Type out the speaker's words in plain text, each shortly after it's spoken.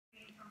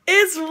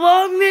It's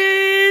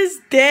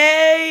Vlogmas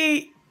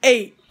Day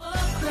 8.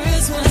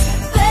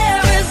 Christmas,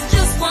 there is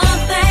just one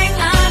thing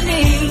I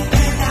need.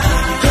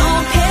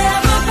 Don't care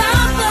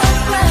about the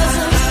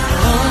presents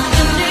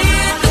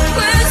underneath the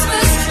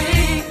Christmas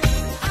tree.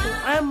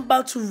 I'm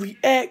about to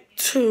react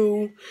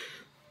to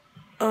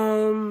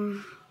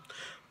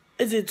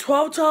is it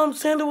 12 times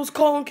Santa was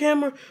caught on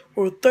camera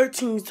or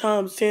 13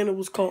 times Santa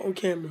was caught on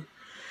camera?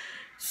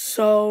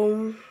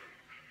 So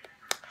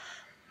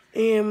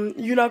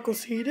you're not gonna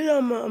see it.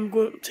 I'm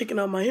going taking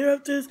out my hair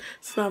after this.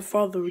 So not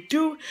further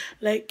ado,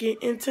 let's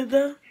get into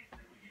the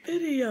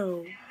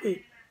video.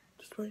 Wait,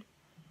 this way.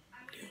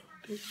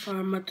 Yeah, sorry,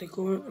 I'm about to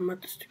go. I'm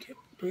about to stick it.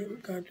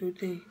 But gotta do a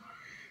thing.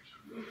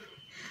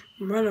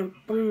 Run up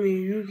on me,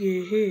 you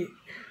get hit.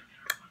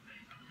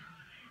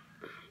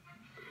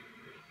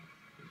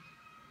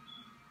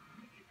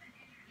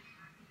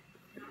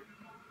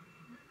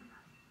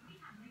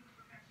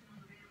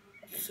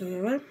 So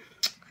right,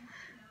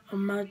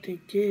 I'm about to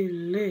get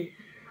lit.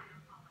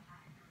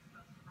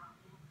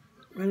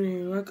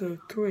 Running like a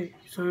twig.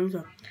 So I'm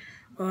sorry.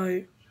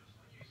 Alright.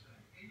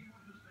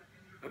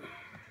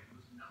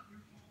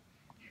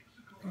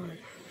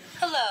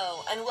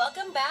 Hello, and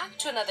welcome back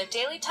to another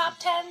Daily Top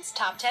 10's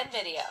Top 10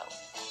 video.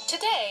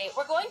 Today,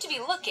 we're going to be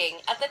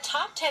looking at the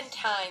top 10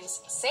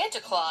 times Santa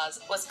Claus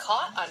was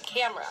caught on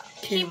camera.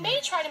 He may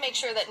try to make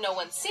sure that no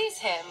one sees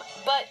him,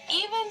 but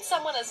even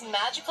someone as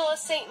magical as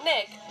Saint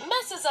Nick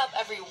messes up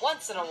every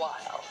once in a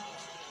while.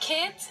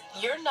 Kids,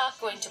 you're not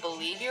going to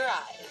believe your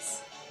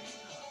eyes.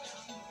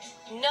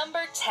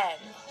 Number 10,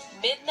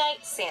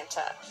 Midnight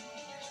Santa.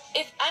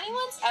 If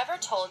anyone's ever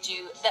told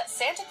you that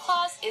Santa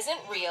Claus isn't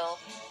real,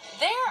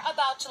 they're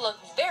about to look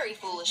very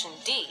foolish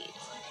indeed.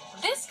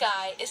 This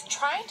guy is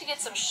trying to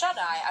get some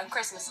shut-eye on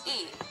Christmas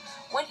Eve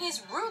when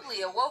he's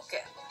rudely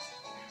awoken.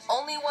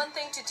 Only one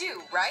thing to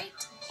do,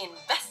 right?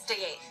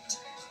 Investigate.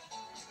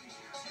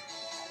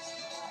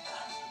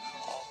 That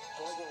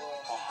burglar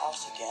in my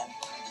house again,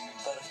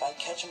 but if I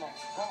catch him on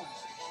film,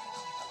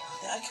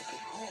 then I could be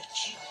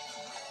rich.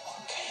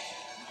 Okay,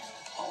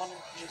 I wonder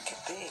who it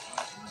could be.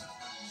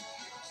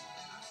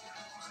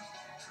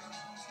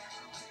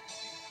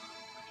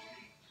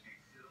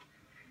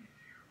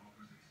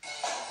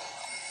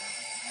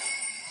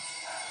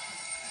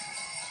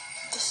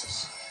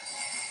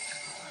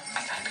 I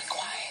gotta be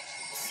quiet.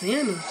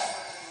 Santa.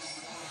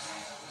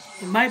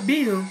 It might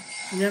be him.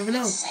 You never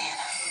know. Santa.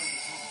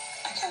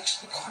 I can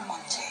actually call him on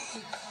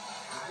tape.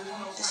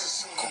 This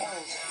is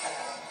gold.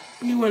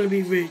 You want to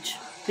be rich.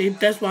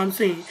 That's what I'm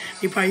saying.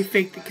 They probably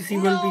faked it because he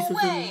want to be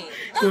something.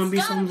 He want to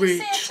be some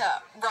rich.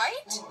 Santa,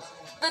 right?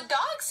 The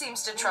dog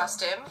seems to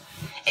trust him.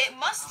 It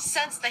must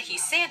sense that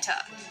he's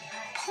Santa.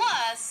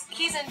 Plus,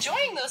 he's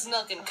enjoying those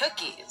milk and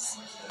cookies.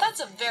 That's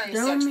a very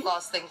Santa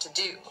Claus thing to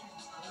do.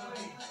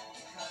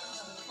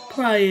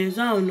 Probably is.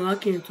 I don't know. I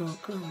can't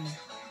talk. I don't know.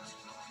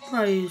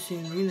 Probably is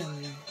Santa. You never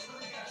know.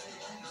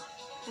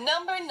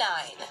 Number 9.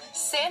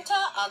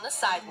 Santa on the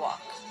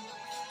sidewalk.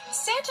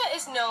 Santa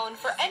is known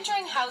for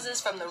entering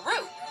houses from the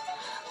roof,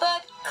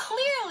 but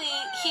clearly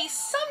he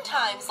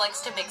sometimes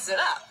likes to mix it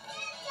up.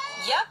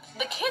 Yep,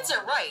 the kids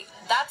are right.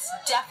 That's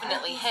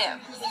definitely him.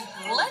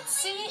 Let's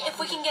see if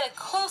we can get a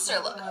closer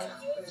look.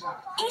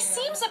 He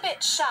seems a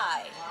bit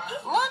shy.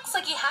 Looks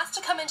like he has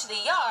to come into the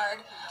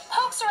yard,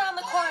 pokes around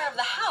the corner of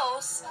the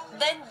house,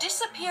 then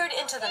disappeared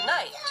into the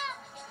night.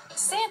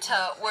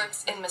 Santa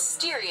works in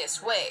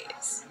mysterious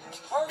ways.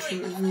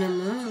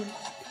 Never.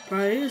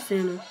 Probably is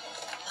Santa. Look,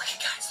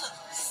 guys, look.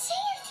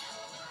 Santa.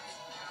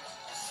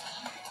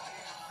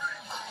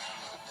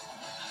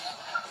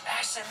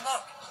 Ashton,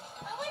 look.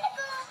 I want to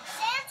go.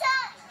 Santa.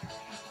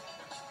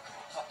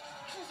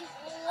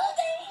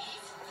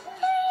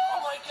 Oh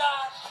my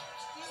God.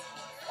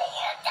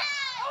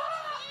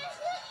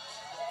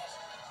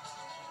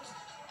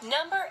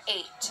 Number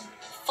 8.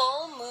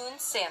 Full Moon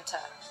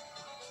Santa.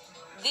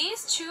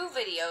 These two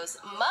videos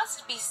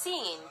must be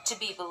seen to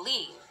be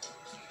believed.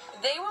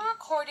 They were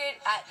recorded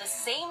at the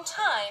same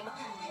time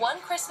one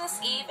Christmas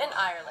Eve in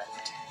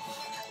Ireland.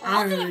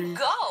 Look at him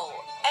go!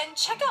 And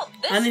check out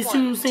this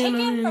one,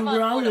 taken from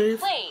on board a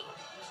plane.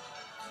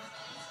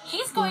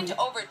 He's going to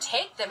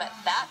overtake them at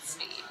that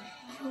speed.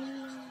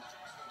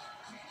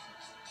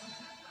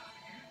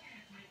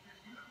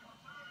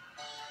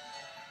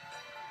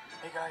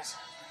 Hey guys.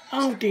 I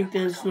don't think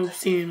there's no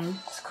Santa.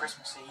 It's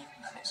Christmas Eve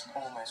and it's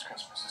almost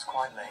Christmas. It's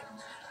quite late.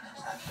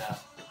 And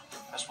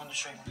I just wanted to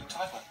show you the new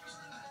title.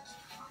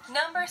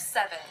 Number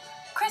 7.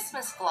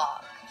 Christmas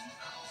Vlog.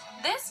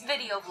 This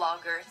video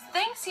vlogger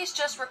thinks he's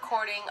just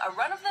recording a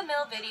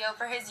run-of-the-mill video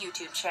for his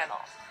YouTube channel.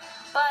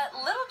 But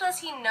little does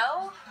he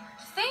know,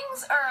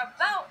 things are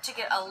about to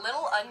get a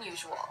little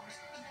unusual.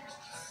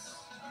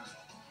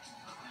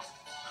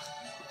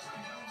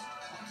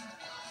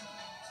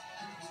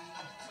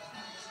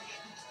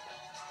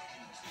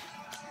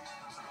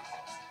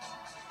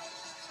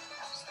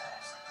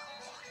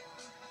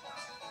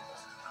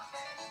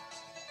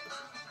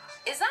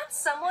 Is that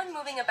someone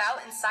moving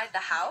about inside the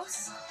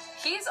house?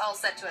 He's all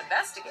set to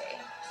investigate.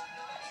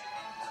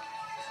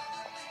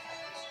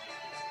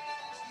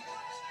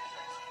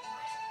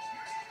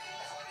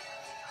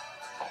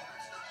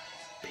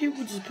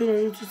 people just put on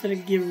YouTube so they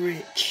can get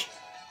rich?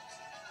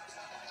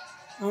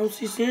 I don't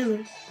see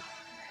Santa.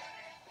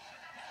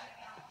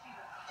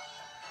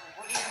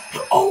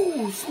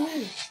 Oh, snap.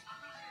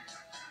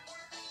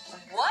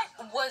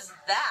 What was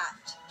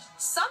that?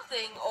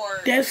 Something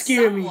or That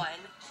scared me. someone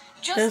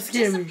just That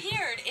scared me.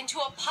 disappeared into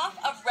a puff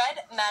of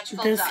red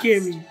magical That dust.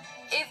 scared me.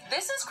 If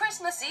this is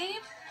Christmas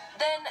Eve,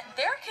 then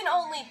there can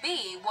only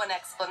be one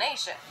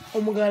explanation.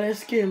 Oh my god, that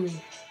scared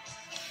me.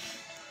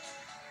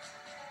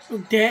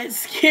 That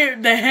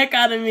scared the heck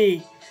out of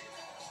me.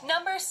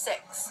 Number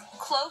 6,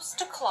 close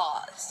to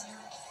Claus.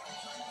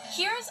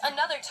 Here's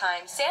another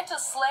time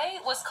Santa's sleigh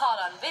was caught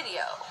on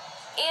video,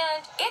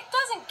 and it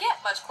doesn't get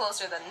much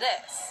closer than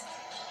this.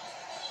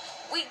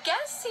 We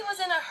guess he was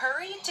in a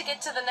hurry to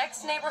get to the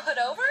next neighborhood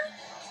over?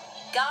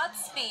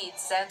 Godspeed,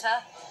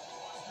 Santa.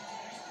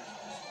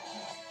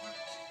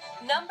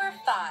 Number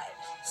 5,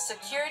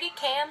 security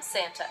cam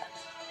Santa.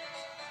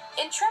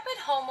 Intrepid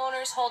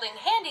homeowners holding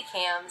handy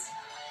cams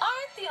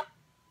aren't the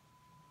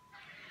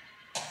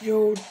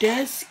Yo,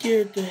 that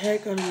scared the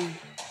heck out of me.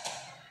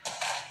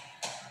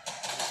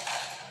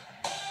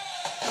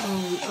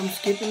 I'm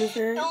skipping this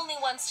ad. only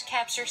ones to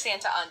capture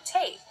Santa on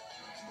tape.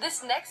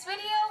 This next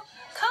video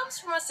comes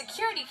from a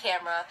security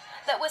camera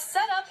that was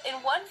set up in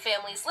one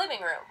family's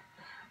living room.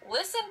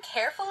 Listen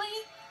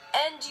carefully,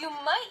 and you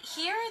might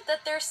hear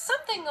that there's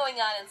something going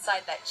on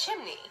inside that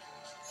chimney.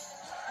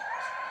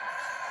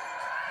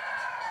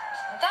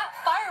 That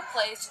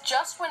fireplace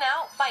just went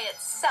out by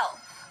itself.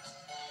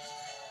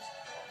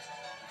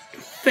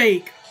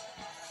 Fake.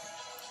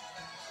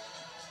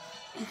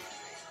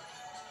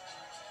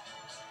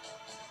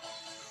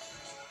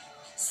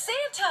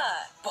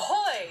 Santa!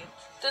 Boy,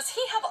 does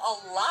he have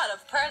a lot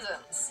of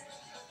presents.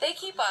 They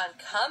keep on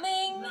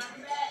coming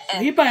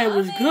and He probably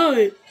was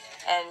good.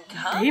 and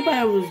coming. He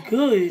probably was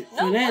good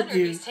No for that wonder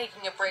dude. he's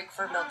taking a break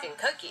for milk and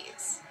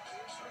cookies.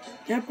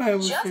 That probably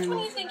was Just when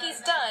Santa. you think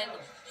he's done,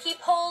 he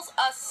pulls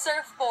a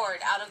surfboard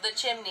out of the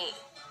chimney.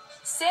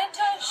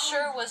 Santa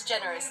sure was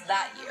generous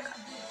that year.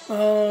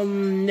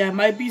 That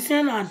might be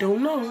Santa. I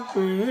don't know.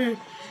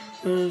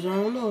 Cause I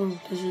don't know.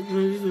 This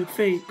is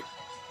fake.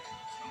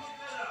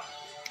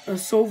 A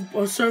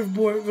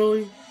surfboard,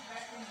 really?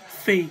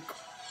 Fake.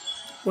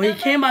 Well, he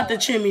came out the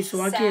chimney,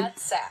 so I can't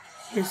Sad.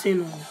 say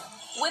no.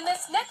 When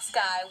this next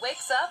guy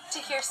wakes up to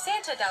hear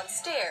Santa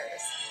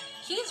downstairs,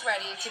 he's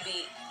ready to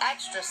be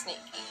extra sneaky.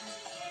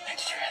 Did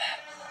you hear that?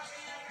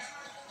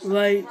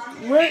 Like,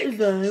 what is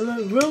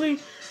that? Really?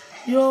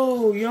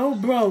 Yo,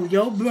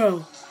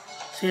 bro.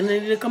 Santa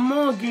need to come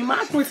on, give me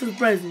my Christmas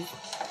presents.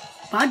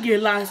 I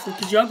get lots of,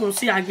 because y'all gonna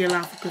see I get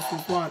lots for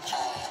Christmas. Watch.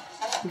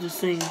 I'm just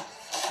saying.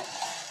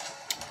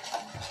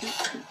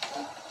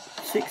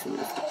 6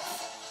 minutes.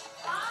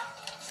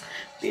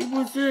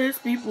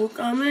 People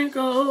come and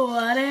go.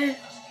 Are they?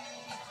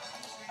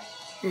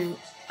 Yeah.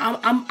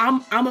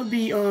 I'm gonna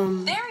be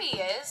There he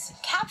is,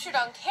 captured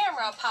on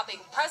camera popping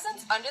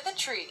presents under the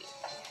tree.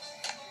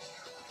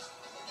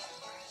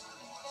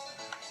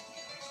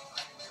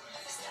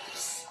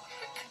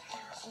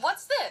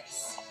 What's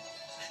this?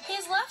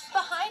 He's left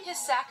behind his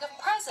sack of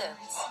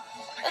presents.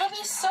 It'll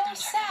be so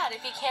sad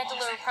if he can't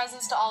deliver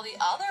presents to all the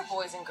other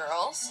boys and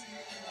girls.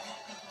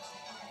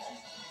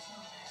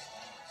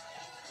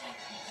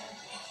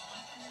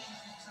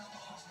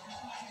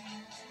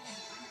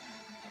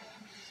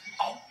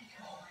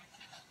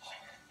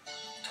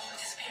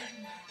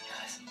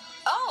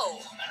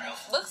 Oh,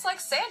 looks like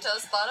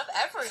Santa's thought of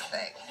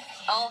everything.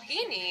 All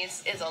he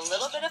needs is a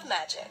little bit of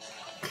magic.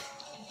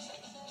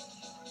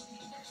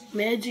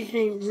 magic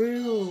ain't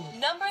real.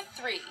 Number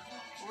 3,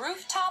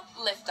 rooftop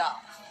liftoff.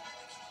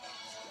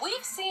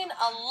 We've seen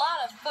a lot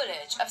of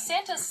footage of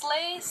Santa's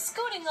sleigh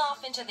scooting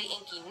off into the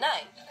inky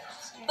night,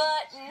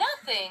 but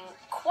nothing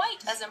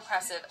quite as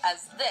impressive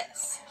as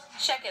this.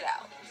 Check it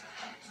out.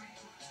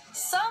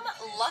 Some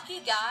lucky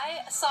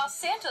guy saw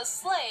Santa's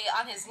sleigh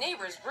on his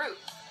neighbor's roof.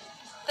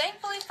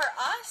 Thankfully for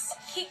us,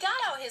 he got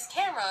out his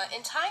camera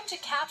in time to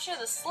capture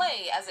the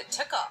sleigh as it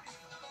took off.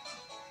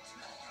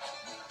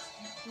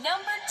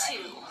 Number 2,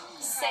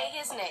 say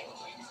his name.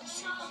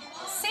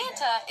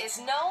 Santa is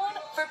known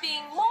for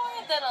being more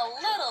than a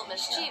little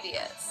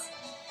mischievous.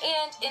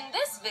 And in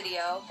this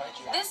video,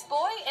 this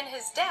boy and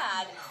his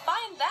dad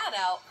find that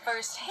out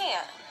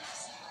firsthand.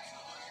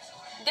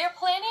 They're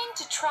planning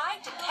to try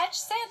to catch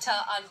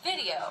Santa on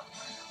video,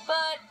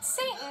 but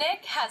Saint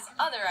Nick has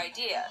other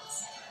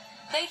ideas.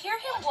 They hear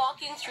him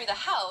walking through the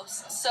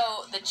house,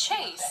 so the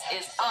chase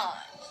is on.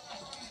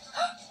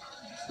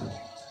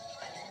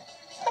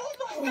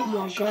 Oh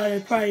my god,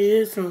 it probably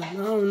is something.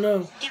 I don't know.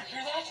 Did you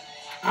hear that?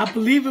 I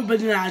believe it, but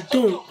then I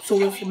don't. So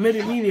it's a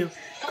middle medium.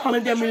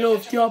 Comment down below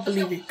if y'all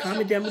believe it.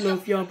 Comment down below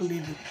if y'all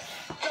believe it.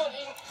 Come on,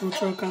 Hayden. Don't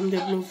try to comment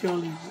down below if y'all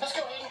believe it. Let's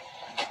go, Hayden.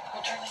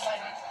 We'll turn this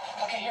light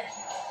on. Okay, here.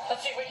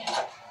 Let's see if we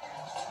can.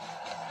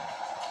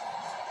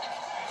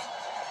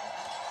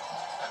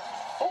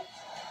 Oh,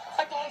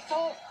 I thought I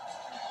saw him.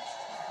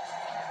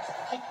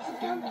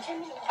 Down the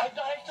chimney. I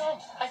thought I saw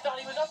him. I thought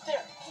he was up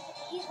there.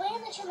 He's way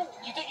in the chimney.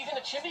 You think he's in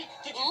the chimney?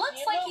 Did you Looks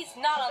see him, like though? he's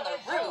not on I the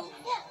thought I saw roof.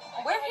 him.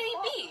 Where could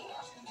he be?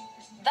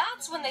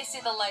 That's when they see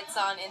the lights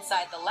on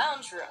inside the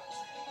lounge room.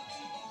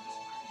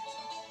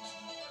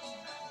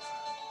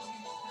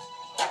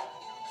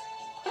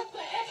 What the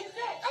heck is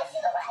that? I see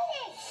the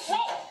writing.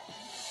 Whoa!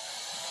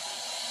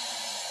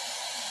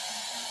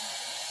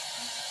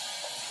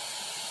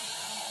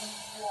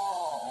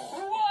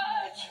 Whoa.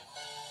 What?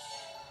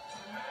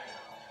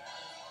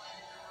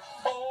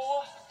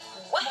 Oh,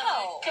 Wow!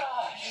 my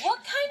gosh. What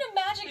kind of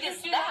magic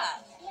is that?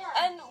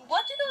 Yeah. And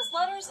what do those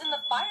letters in the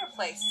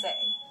fireplace say?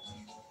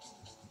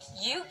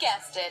 You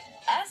guessed it,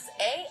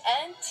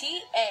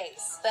 S-A-N-T-A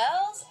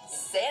spells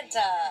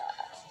Santa.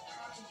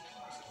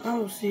 I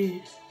don't see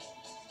it.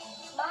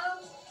 Mom,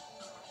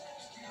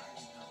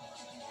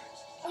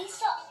 we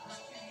saw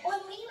when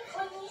we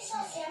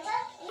saw Santa.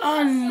 We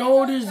I saw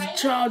know Santa this right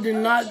child did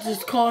not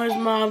just call his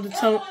mom to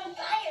tell. on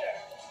fire.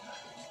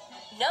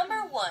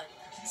 Number 1,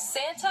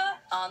 Santa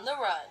on the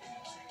Run.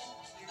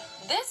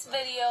 This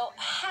video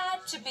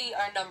had to be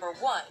our number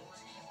 1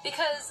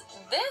 because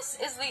this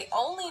is the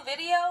only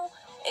video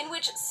in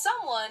which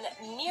someone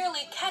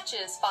nearly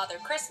catches Father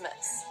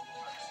Christmas.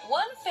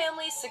 One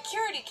family's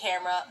security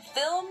camera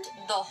filmed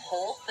the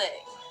whole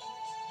thing.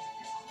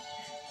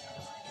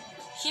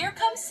 Here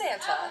comes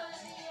Santa.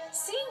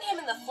 Seeing him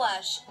in the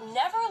flesh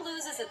never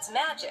loses its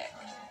magic.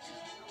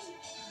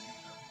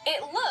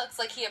 It looks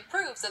like he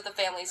approves of the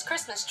family's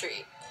Christmas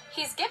tree.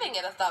 He's giving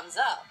it a thumbs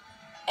up.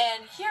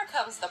 And here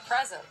comes the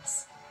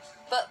presents.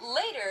 But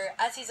later,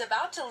 as he's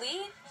about to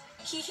leave,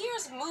 he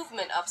hears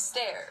movement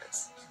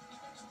upstairs.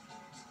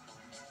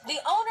 The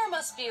owner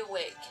must be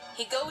awake.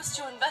 He goes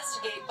to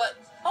investigate, but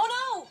oh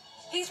no!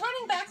 He's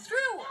running back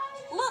through!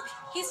 Look,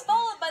 he's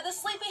followed by the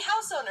sleepy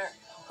house owner,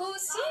 who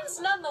seems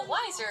none the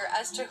wiser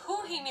as to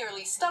who he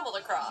nearly stumbled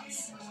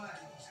across.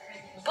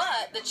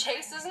 But the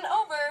chase isn't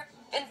over.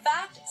 In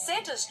fact,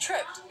 Santa's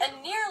tripped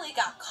and nearly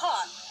got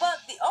caught, but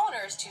the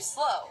owner is too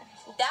slow.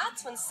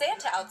 That's when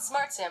Santa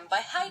outsmarts him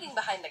by hiding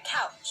behind the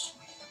couch.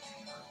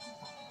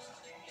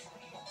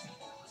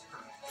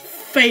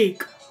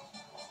 Fake.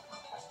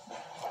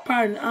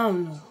 Pardon, I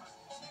don't know.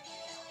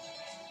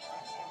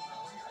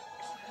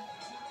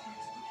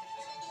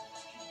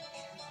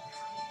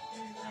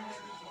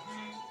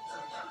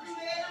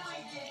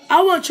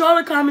 I want y'all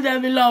to comment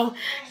down below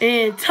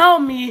and tell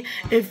me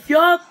if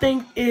y'all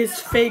think it's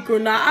fake or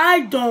not. I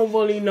don't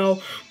really know,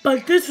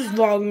 but this is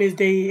Vlogmas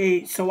Day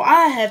 8, so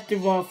I have to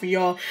vlog for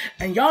y'all,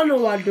 and y'all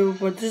know I do,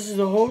 but this is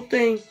the whole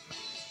thing.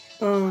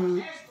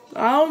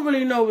 I don't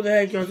really know what the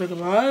heck y'all talking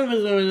about.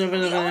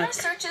 The owner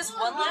searches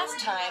one last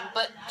time,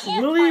 but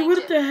can't Really? find What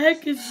him. the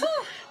heck is...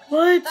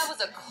 What? That was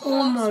a close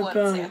Oh my one,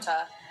 God.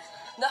 Santa.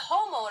 The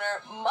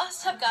homeowner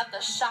must have got the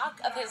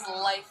shock of his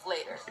life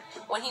later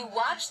when he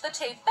watched the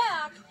tape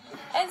back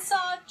and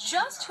saw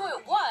just who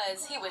it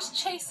was he was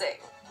chasing.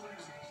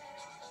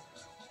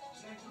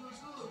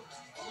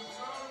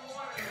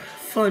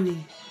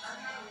 Funny.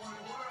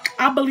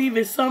 I believe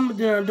it's something,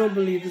 then I don't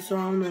believe it, so I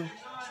don't know.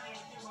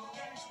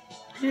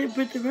 He didn't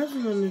put the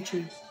resin on the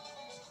tree.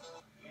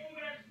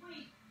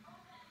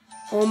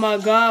 Oh my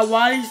God,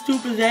 why these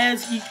stupid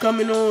ads keep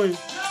coming on?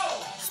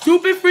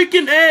 Stupid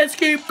freaking ads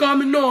keep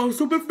coming on.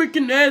 Stupid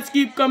freaking ads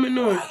keep coming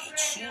on. It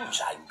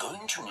seems I'm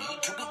going to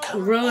need to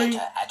become Really?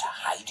 better at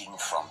hiding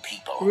from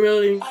people.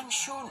 Really? I'm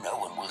sure no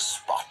one will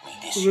spot me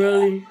this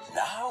Really? year.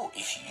 Now,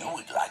 if you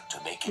would like to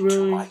make it Really?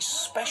 to my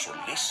special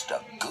list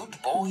of good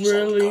boys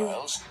Really? and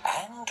girls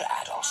and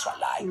adults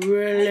alike,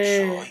 Really? make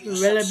sure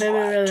you Really,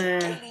 subscribe baby, to really?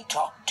 Daily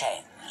Top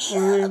 10s.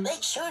 Really?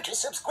 Make sure to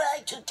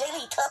subscribe to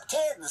Daily Top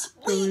 10s.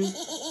 Really?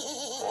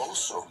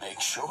 Also,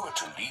 make sure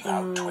to leave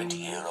out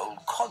 20-year-old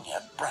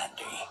cognac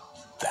brandy.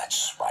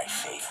 That's my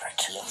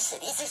favorite. Yes,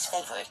 it is his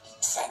favorite.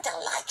 Santa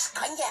likes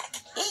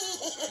cognac.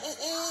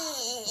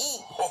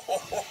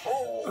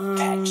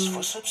 Thanks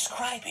for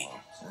subscribing.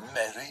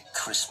 Merry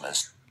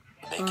Christmas.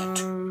 Make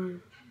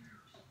it.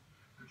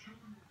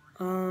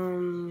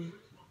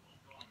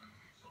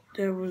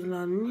 There was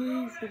no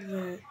need for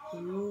that.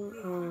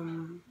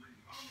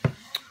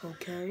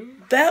 Okay.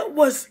 That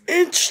was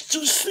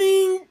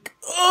interesting.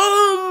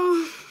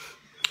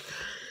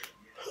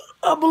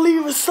 I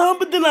believe it's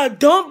something, then I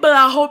don't, but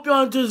I hope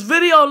y'all enjoy this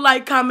video.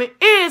 Like, comment,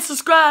 and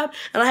subscribe.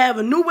 And I have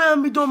a new way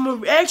I'm going to be doing my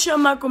reaction.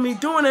 I'm not going to be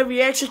doing a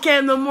reaction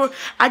cam no more.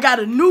 I got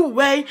a new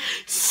way.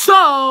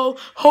 So,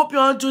 hope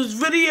y'all enjoy this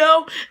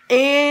video.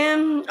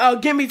 And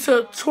give me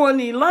to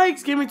 20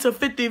 likes. Give me to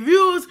 50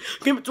 views.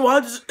 Give me to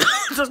 100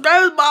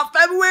 subscribers by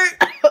February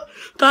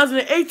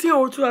 2018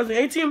 or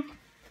 2018.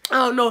 I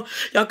don't know.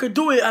 Y'all could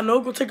do it. I know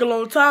it's going to take a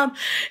long time.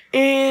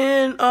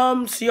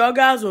 And see y'all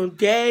guys on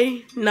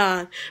day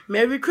 9.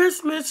 Merry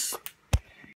Christmas.